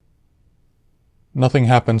Nothing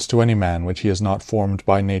happens to any man which he is not formed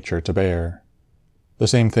by nature to bear. The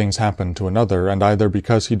same things happen to another, and either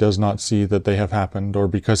because he does not see that they have happened, or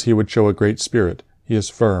because he would show a great spirit, he is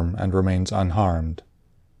firm and remains unharmed.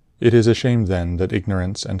 It is a shame then that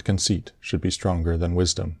ignorance and conceit should be stronger than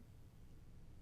wisdom.